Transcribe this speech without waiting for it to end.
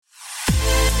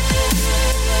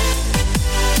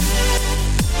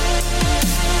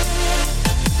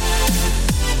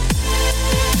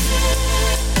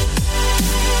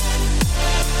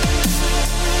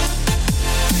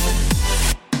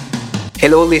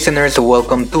Hello listeners,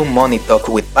 welcome to Money Talk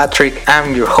with Patrick.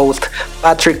 I'm your host,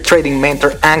 Patrick, trading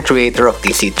mentor and creator of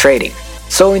DC Trading.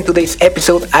 So in today's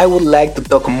episode, I would like to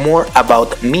talk more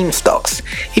about meme stocks.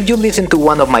 If you listen to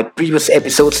one of my previous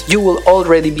episodes, you will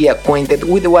already be acquainted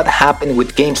with what happened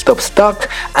with GameStop stock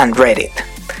and Reddit.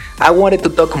 I wanted to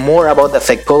talk more about the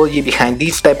psychology behind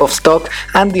this type of stock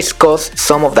and discuss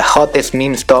some of the hottest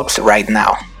meme stocks right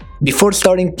now. Before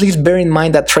starting, please bear in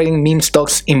mind that trading meme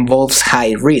stocks involves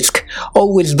high risk.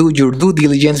 Always do your due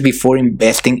diligence before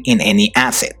investing in any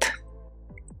asset.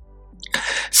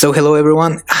 So hello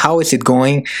everyone, how is it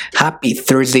going? Happy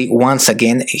Thursday once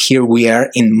again. Here we are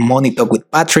in Money Talk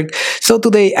with Patrick. So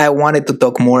today I wanted to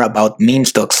talk more about meme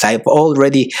stocks. I've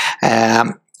already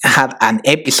had an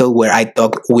episode where I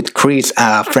talked with Chris,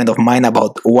 a friend of mine,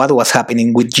 about what was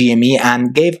happening with GME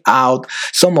and gave out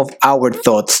some of our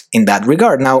thoughts in that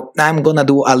regard. Now, I'm gonna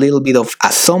do a little bit of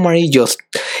a summary just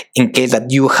in case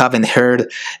that you haven't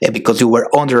heard because you were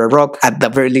under a rock. At the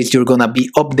very least, you're gonna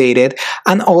be updated.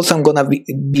 And also, I'm gonna be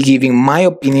giving my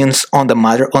opinions on the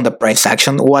matter, on the price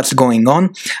action, what's going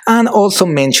on, and also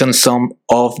mention some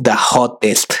of the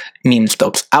hottest meme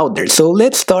stocks out there. So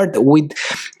let's start with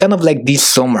kind of like this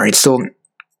summary. So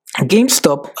the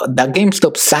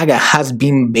GameStop saga has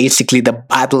been basically the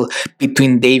battle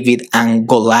between David and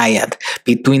Goliath,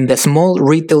 between the small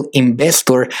retail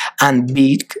investor and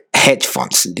big hedge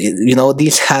funds. You know,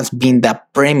 this has been the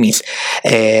premise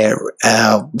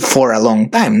for a long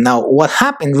time. Now, what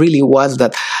happened really was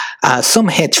that some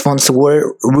hedge funds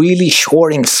were really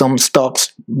shorting some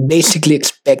stocks, basically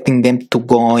expecting them to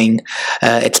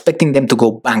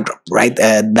go bankrupt, right?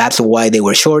 That's why they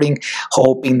were shorting,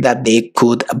 hoping that they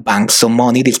could bank some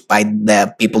money despite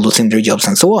the people losing their jobs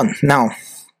and so on. Now,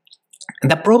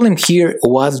 the problem here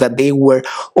was that they were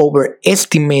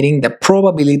overestimating the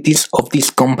probabilities of these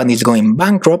companies going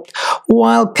bankrupt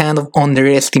while kind of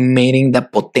underestimating the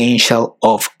potential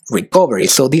of recovery.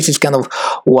 So this is kind of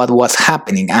what was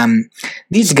happening.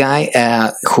 This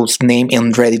guy, whose name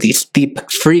in Reddit is Deep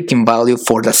Freaking Value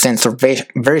for the censored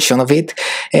version of it,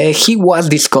 he was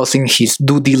discussing his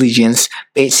due diligence,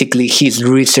 basically his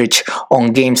research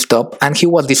on GameStop, and he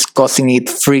was discussing it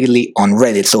freely on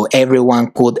Reddit, so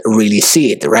everyone could really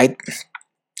see it, right?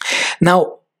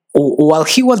 Now, while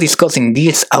he was discussing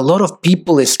this, a lot of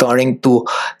people is starting to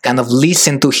kind of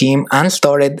listen to him and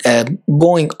started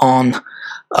going on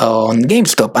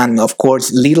GameStop, and of course,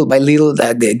 little by little,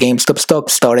 the GameStop stock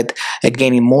started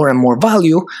gaining more and more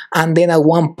value. And then at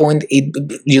one point,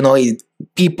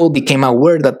 people became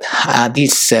aware that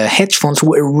these hedge funds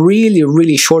were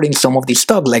really shorting some of these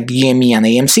stock, like GME and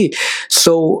AMC.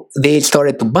 So they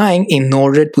started to buying in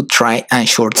order to try and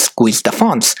short squeeze the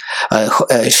funds,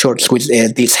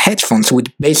 these hedge funds,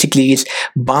 which basically is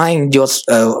buying just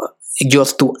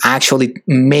to actually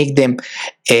make them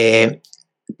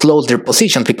close their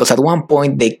positions, because at one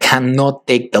point they cannot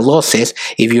take the losses.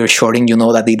 If you're shorting, you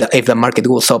know that if the market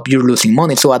goes up, you're losing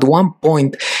money. So at one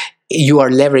point you are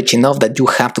leveraged enough that you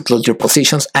have to close your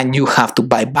positions and you have to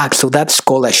buy back. So that's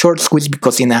called a short squeeze,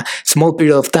 because in a small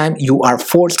period of time you are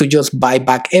forced to just buy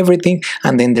back everything,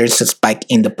 and then there's a spike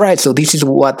in the price. So this is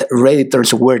what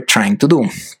Redditors were trying to do.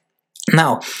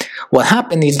 Now, what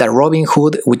happened is that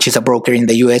Robinhood, which is a broker in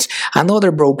the US, and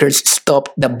other brokers stopped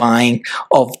the buying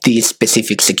of this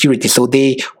specific security. So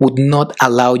they would not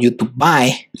allow you to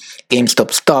buy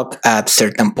GameStop stock at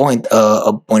certain point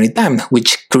in time,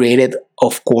 which created,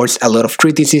 of course, a lot of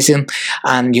criticism.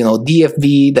 And,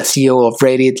 DFB, the CEO of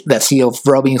Reddit, the CEO of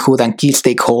Robinhood, and key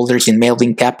stakeholders in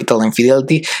Melvin Capital and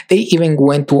Fidelity, they even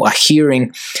went to a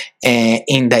hearing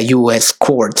in the US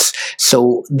courts.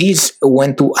 So this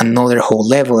went to another whole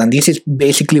level, and this is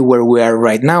basically where we are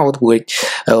right now. We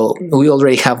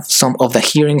already have some of the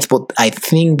hearings, but I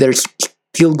think there's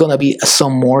still gonna be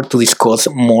some more to discuss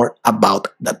more about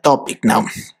the topic. Now,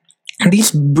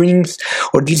 this begs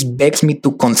me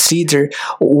to consider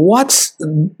what's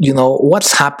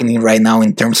happening right now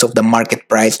in terms of the market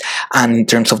price and in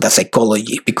terms of the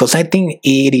psychology, because I think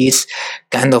it is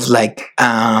kind of like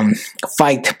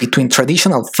fight between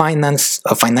traditional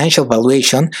financial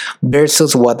valuation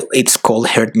versus what it's called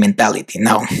herd mentality.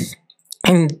 Now,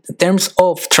 in terms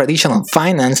of traditional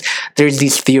finance, there's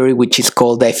this theory which is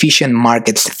called the efficient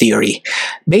markets theory.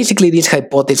 Basically, this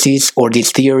hypothesis or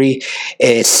this theory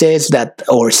says that,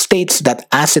 or states that,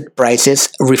 asset prices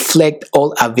reflect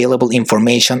all available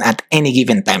information at any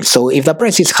given time. So if the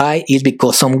price is high, it's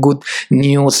because some good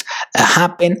news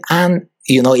happened, and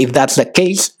if that's the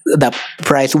case, the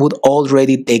price would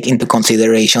already take into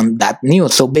consideration that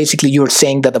news. So basically, you're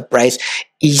saying that the price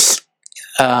is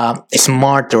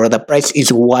smarter, or the price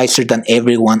is wiser than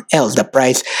everyone else. The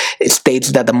price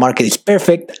states that the market is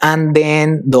perfect, and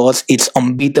then thus it's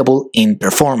unbeatable in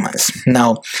performance.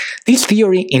 Now, this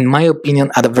theory, in my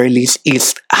opinion, at the very least,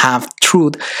 is have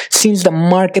truth, since the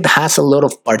market has a lot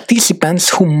of participants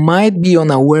who might be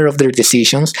unaware of their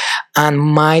decisions and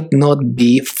might not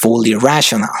be fully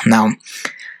rational. Now,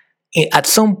 at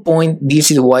some point,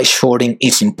 this is why shorting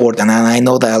is important. And I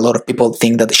know that a lot of people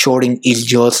think that shorting is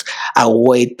just a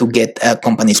way to get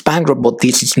companies bankrupt, but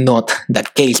this is not the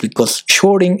case, because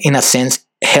shorting, in a sense,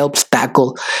 helps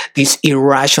tackle these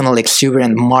irrational,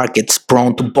 exuberant markets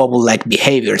prone to bubble-like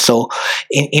behavior. So,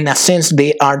 in a sense,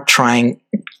 they are trying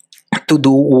to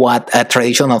do what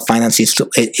traditional finance is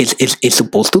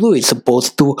supposed to do. It's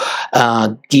supposed to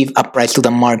give a price to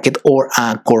the market, or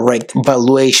a correct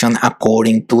valuation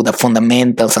according to the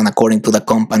fundamentals and according to the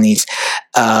company's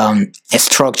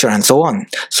structure and so on.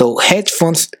 So hedge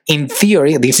funds, in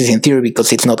theory, this is in theory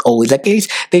because it's not always the case,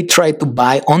 they try to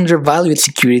buy undervalued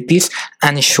securities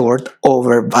and short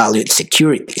overvalued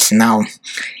securities. Now,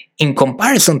 in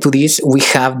comparison to this, we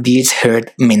have this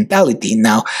herd mentality.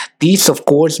 Now, these, of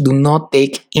course, do not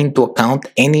take into account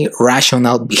any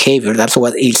rational behavior. That's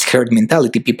what is herd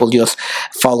mentality. People just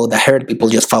follow the herd. People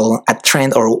just follow a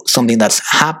trend or something that's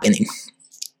happening.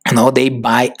 They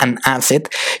buy an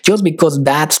asset just because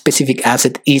that specific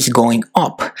asset is going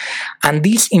up. And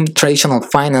this, in traditional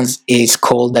finance, is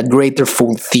called the greater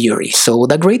fool theory. So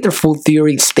the greater fool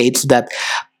theory states that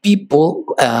people,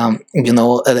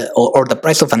 or the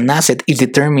price of an asset is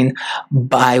determined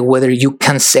by whether you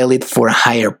can sell it for a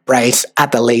higher price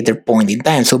at a later point in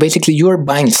time. So basically, you're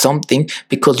buying something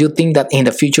because you think that in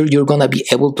the future you're gonna be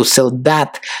able to sell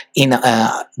that in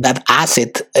that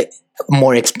asset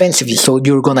more expensively, so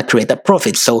you're gonna create a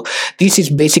profit. So this is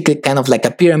basically kind of like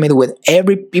a pyramid, where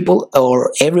every people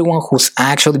or everyone who's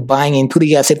actually buying into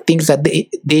the asset thinks that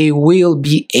they will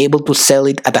be able to sell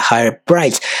it at a higher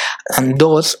price, and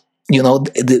thus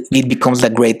it becomes the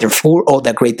greater fool, or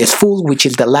the greatest fool, which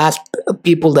is the last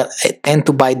people that tend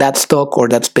to buy that stock or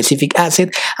that specific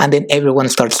asset, and then everyone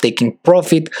starts taking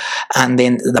profit, and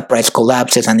then the price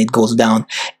collapses and it goes down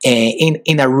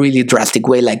in a really drastic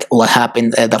way, like what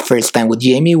happened the first time with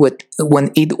GME, when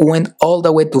it went all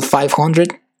the way to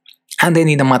 500. And then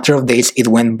in a matter of days, it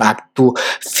went back to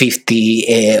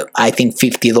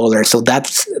 $50. So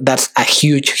that's a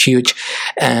huge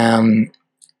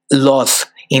loss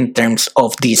in terms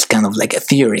of this kind of like a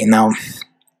theory. Now,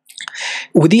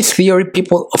 with this theory,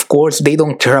 people, of course, they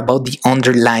don't care about the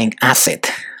underlying asset,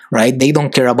 right? They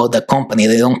don't care about the company.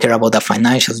 They don't care about the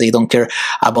financials. They don't care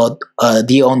about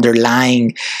the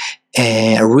underlying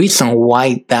reason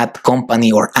why that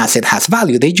company or asset has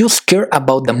value. They just care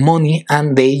about the money,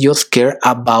 and they just care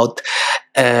about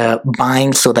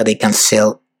buying so that they can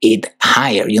sell it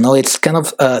higher. It's kind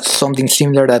of something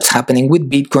similar that's happening with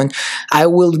Bitcoin. I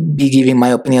will be giving my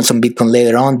opinions on Bitcoin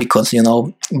later on, because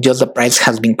just the price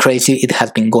has been crazy. It has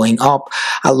been going up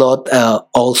a lot,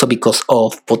 also because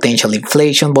of potential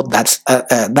inflation, but that's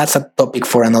a topic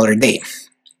for another day.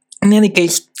 In any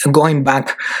case, going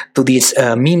back to these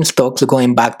meme stocks,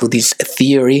 going back to this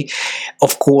theory,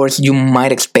 of course, you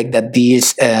might expect that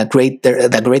this greater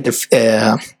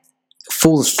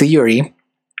fool theory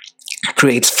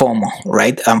creates FOMO,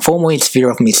 right? And FOMO is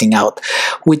fear of missing out,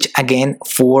 which again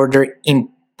further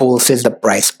impulses the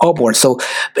price upward. So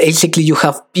basically, you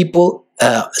have people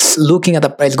looking at the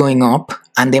price going up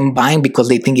and then buying because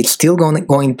they think it's still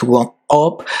going to go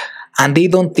up, and they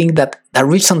don't think that the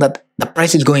reason that the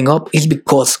price is going up is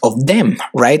because of them,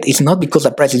 right? It's not because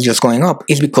the price is just going up.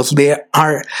 It's because they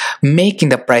are making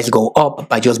the price go up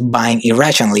by just buying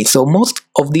irrationally. So most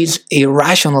of these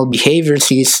irrational behaviors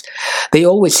they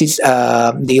always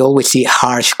see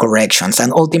harsh corrections,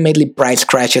 and ultimately price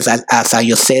crashes, as I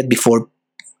just said before,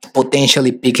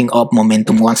 potentially picking up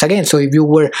momentum once again. So if you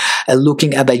were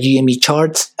looking at the GME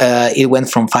charts, it went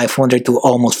from 500 to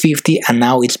almost 50, and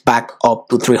now it's back up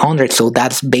to 300. So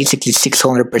that's basically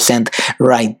 600%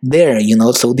 right there,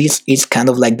 So this is kind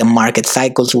of like the market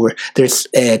cycles, where there's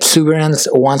exuberance.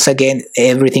 Once again,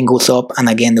 everything goes up, and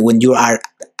again, when you are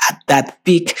at that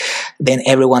peak, then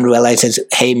everyone realizes,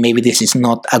 hey, maybe this is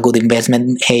not a good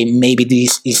investment. Hey, maybe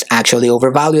this is actually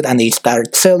overvalued, and they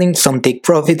start selling. Some take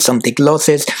profits, some take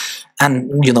losses,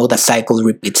 and the cycle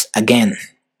repeats again.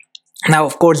 Now,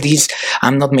 of course, this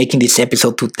I'm not making this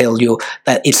episode to tell you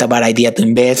that it's a bad idea to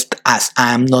invest, as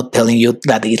I'm not telling you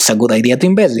that it's a good idea to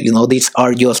invest. These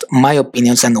are just my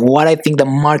opinions and what I think the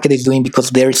market is doing, because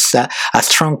there's a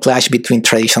strong clash between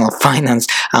traditional finance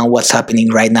and what's happening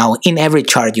right now in every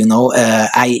chart.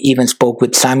 I even spoke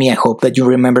with Sammy. I hope that you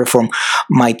remember from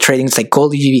my trading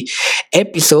psychology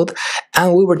episode,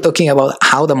 and we were talking about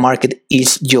how the market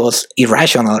is just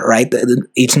irrational, right?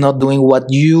 It's not doing what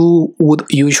you would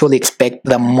usually expect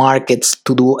the markets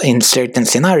to do in certain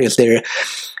scenarios. They're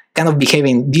kind of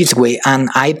behaving this way, and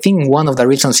I think one of the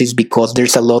reasons is because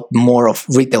there's a lot more of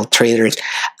retail traders.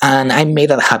 And I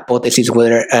made a hypothesis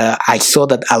whether I saw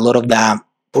that a lot of the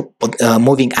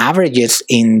moving averages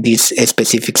in these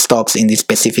specific stocks, in these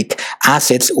specific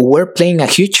assets, were playing a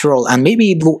huge role. And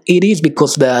maybe it is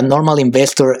because the normal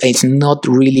investor is not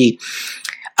really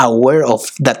aware of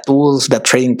the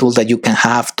trading tools that you can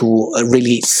have to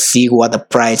really see what the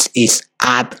price is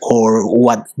at or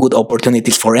what good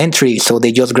opportunities for entry. So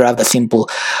they just grab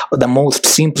the most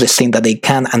simplest thing that they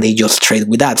can, and they just trade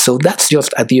with that. So that's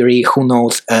just a theory. Who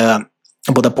knows?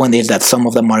 But the point is that some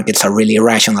of the markets are really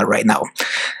irrational right now.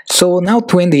 So now,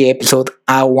 to end the episode,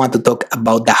 I want to talk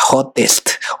about the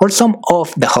hottest, or some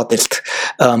of the hottest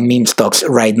meme stocks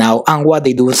right now and what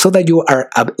they do, so that you are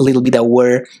a little bit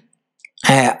aware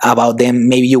about them.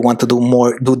 Maybe you want to do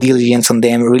more due diligence on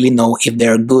them, really know if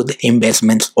they're good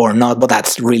investments or not, but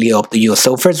that's really up to you.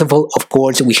 So first of all, of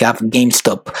course, we have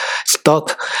GameStop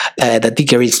stock. The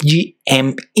ticker is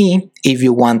GME if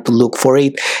you want to look for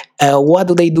it. What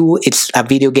do they do? It's a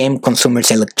video game,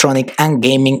 consumers, electronic, and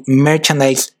gaming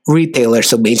merchandise retailer.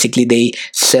 So basically they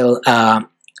sell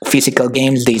physical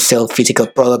games, they sell physical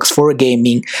products for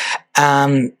gaming.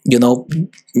 Kind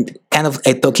of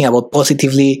talking about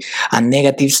positively and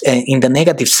negatives. In the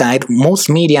negative side, most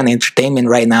media and entertainment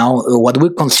right now, what we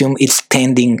consume is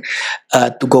tending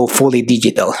to go fully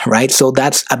digital, right? So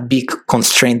that's a big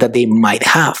constraint that they might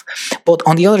have. But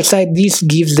on the other side, this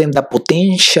gives them the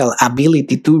potential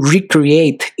ability to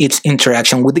recreate its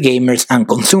interaction with gamers and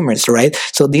consumers, right?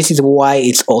 So this is why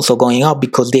it's also going up,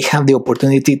 because they have the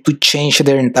opportunity to change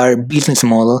their entire business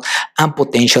model and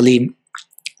potentially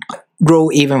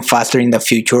grow even faster in the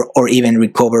future, or even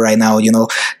recover right now.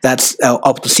 That's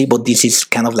up to see, but this is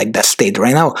kind of like the state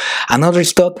right now. Another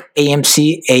stock,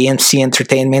 AMC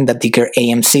Entertainment, the ticker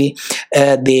AMC.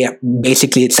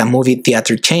 It's a movie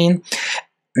theater chain.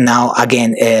 Now,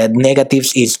 again,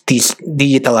 negatives is this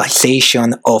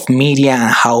digitalization of media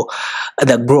and how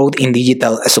the growth in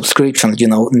digital subscriptions.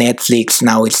 Netflix,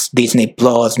 now it's Disney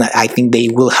Plus. I think they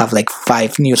will have like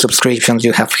 5 new subscriptions.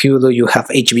 You have Hulu, you have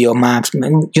HBO Max,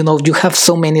 and you have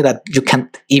so many that you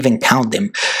can't even count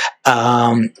them.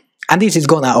 And this is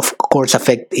gonna, of course,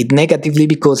 affect it negatively,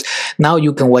 because now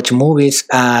you can watch movies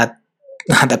at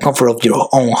the comfort of your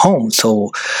own home.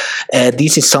 So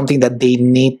this is something that they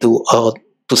need to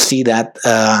see that,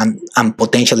 and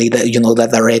potentially the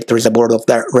directors, the board of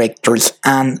directors,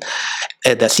 and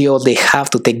the CEOs, they have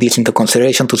to take this into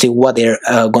consideration to see what they're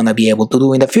gonna be able to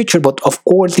do in the future. But of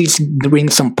course, this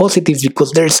brings some positives,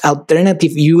 because there's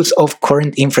alternative use of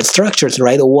current infrastructures,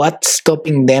 right? What's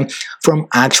stopping them from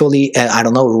actually,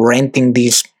 renting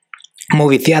these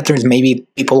movie theaters? Maybe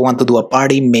people want to do a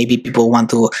party, maybe people want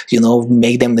to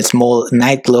make them the small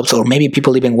nightclubs, or maybe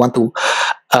people even want to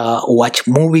watch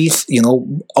movies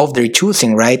of their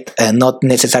choosing, right? Not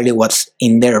necessarily what's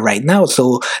in there right now.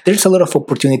 So there's a lot of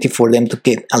opportunity for them to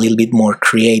get a little bit more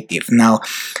creative. Now,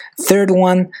 third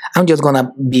one, I'm just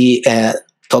gonna be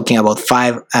talking about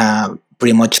 5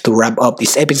 pretty much to wrap up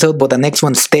this episode, but the next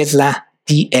one's Tesla.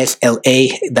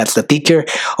 TSLA, that's the ticker.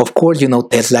 Of course,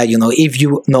 Tesla. If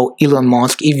you know Elon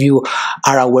Musk, if you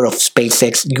are aware of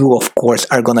SpaceX, you of course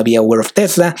are gonna be aware of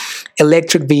Tesla.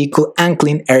 Electric vehicle and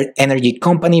clean energy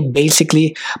company.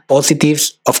 Basically,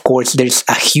 positives. Of course, there's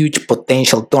a huge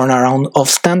potential turnaround of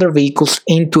standard vehicles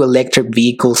into electric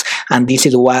vehicles, and this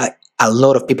is why a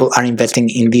lot of people are investing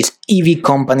in these EV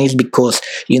companies, because,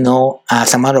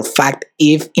 as a matter of fact,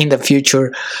 if in the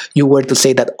future you were to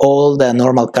say that all the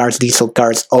normal cars, diesel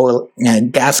cars, oil,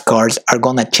 gas cars are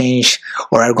going to change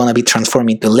or are going to be transformed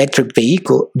into electric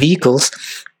vehicles,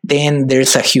 then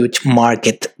there's a huge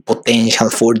market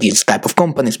potential for these type of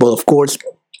companies. But of course,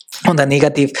 on the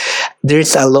negative,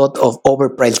 there's a lot of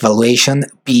overpriced valuation,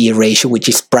 PE ratio, which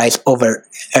is price over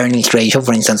earnings ratio.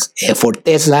 For instance, for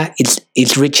Tesla,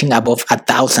 it's reaching above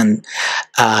 1,000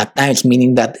 times,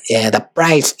 meaning that the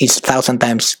price is 1,000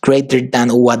 times greater than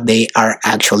what they are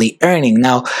actually earning.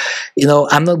 Now,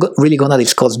 I'm not really gonna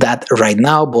discuss that right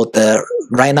now, but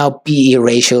right now, PE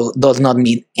ratio does not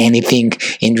mean anything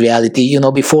in reality.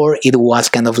 Before it was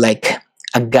kind of like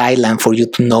a guideline for you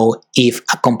to know if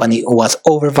a company was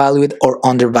overvalued or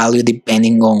undervalued,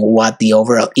 depending on what the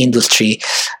overall industry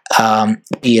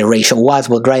PE ratio was.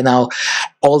 But right now,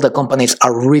 all the companies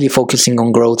are really focusing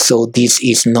on growth, so this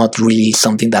is not really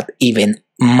something that even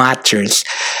matters.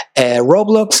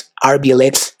 Roblox,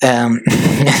 RBLX,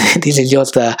 this is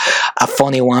just a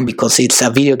funny one because it's a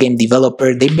video game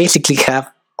developer. They basically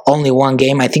have only one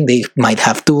game. I think they might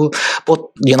have two,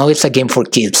 but it's a game for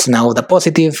kids. Now the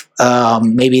positive,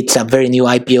 maybe it's a very new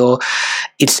IPO.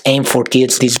 It's aimed for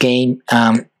kids, this game.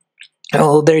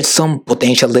 There's some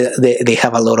potential. They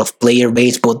have a lot of player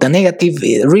base, but the negative,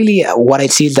 really, what I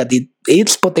see is that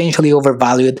it's potentially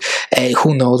overvalued.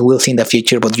 Who knows? We'll see in the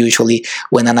future. But usually,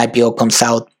 when an IPO comes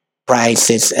out,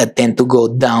 prices tend to go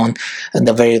down in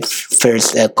the very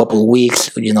first couple weeks,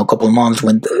 couple months,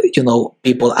 when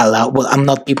people allow. Well, I'm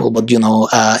not people, but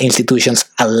institutions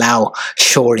allow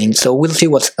shorting. So we'll see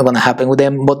what's gonna happen with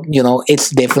them. But it's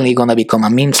definitely gonna become a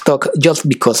meme stock just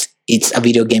because it's a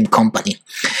video game company.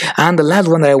 And the last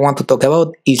one that I want to talk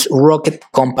about is Rocket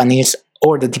Companies,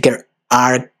 or the ticker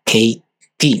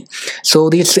RKT. So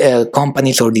these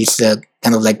companies, or this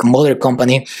kind of like mother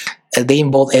company, they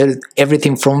involve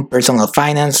everything from personal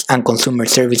finance and consumer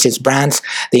services brands.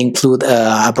 They include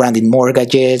a brand in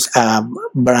mortgages,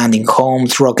 brand in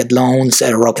homes, Rocket Loans,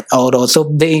 Rocket Auto.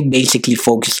 So they basically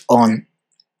focus on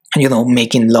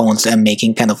making loans and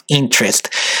making kind of interest.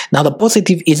 Now the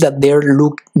positive is that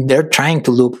they're trying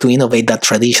to look to innovate that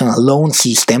traditional loan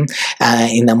system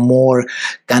in a more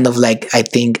kind of like, I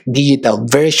think, digital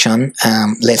version,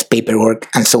 less paperwork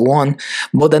and so on.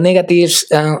 But the negatives,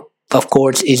 of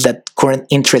course, is that current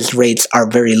interest rates are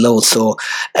very low, so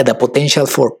the potential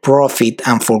for profit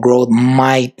and for growth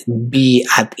might be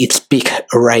at its peak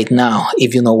right now,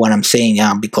 if you know what I'm saying,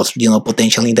 because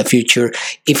potentially in the future,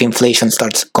 if inflation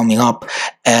starts coming up,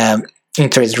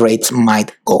 interest rates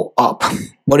might go up.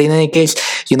 But in any case,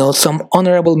 some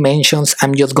honorable mentions.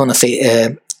 I'm just gonna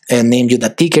say name you the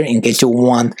ticker in case you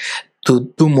want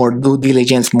to do more due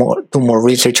diligence, do more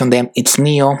research on them. It's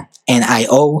NIO,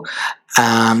 NIO.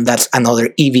 That's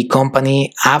another EV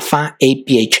company. APHA,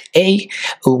 APHA,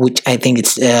 which I think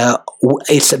it's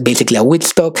basically a wheat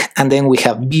stock. And then we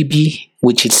have BB,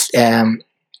 which is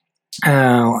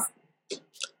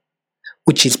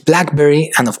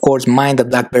BlackBerry, and of course, mind that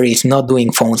BlackBerry is not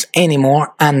doing phones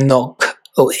anymore, and NOK,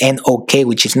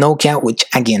 which is Nokia, which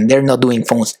again, they're not doing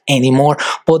phones anymore,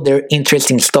 but they're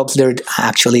interesting stocks. They're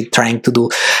actually trying to do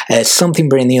something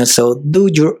very new. So do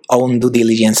your own due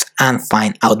diligence and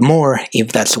find out more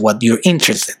if that's what you're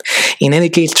interested. In any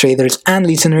case, traders and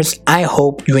listeners, I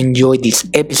hope you enjoyed this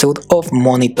episode of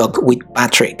Money Talk with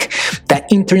Patrick. The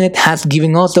internet has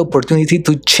given us the opportunity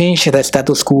to change the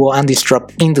status quo and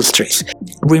disrupt industries.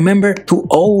 Remember to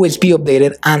always be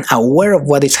updated and aware of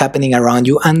what is happening around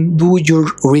you, and do your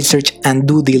research and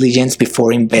due diligence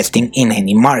before investing in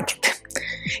any market.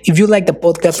 If you like the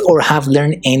podcast or have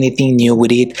learned anything new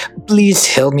with it, please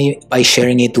help me by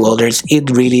sharing it to others. It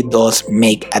really does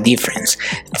make a difference.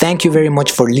 Thank you very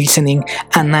much for listening,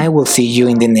 and I will see you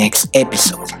in the next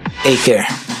episode. Take care.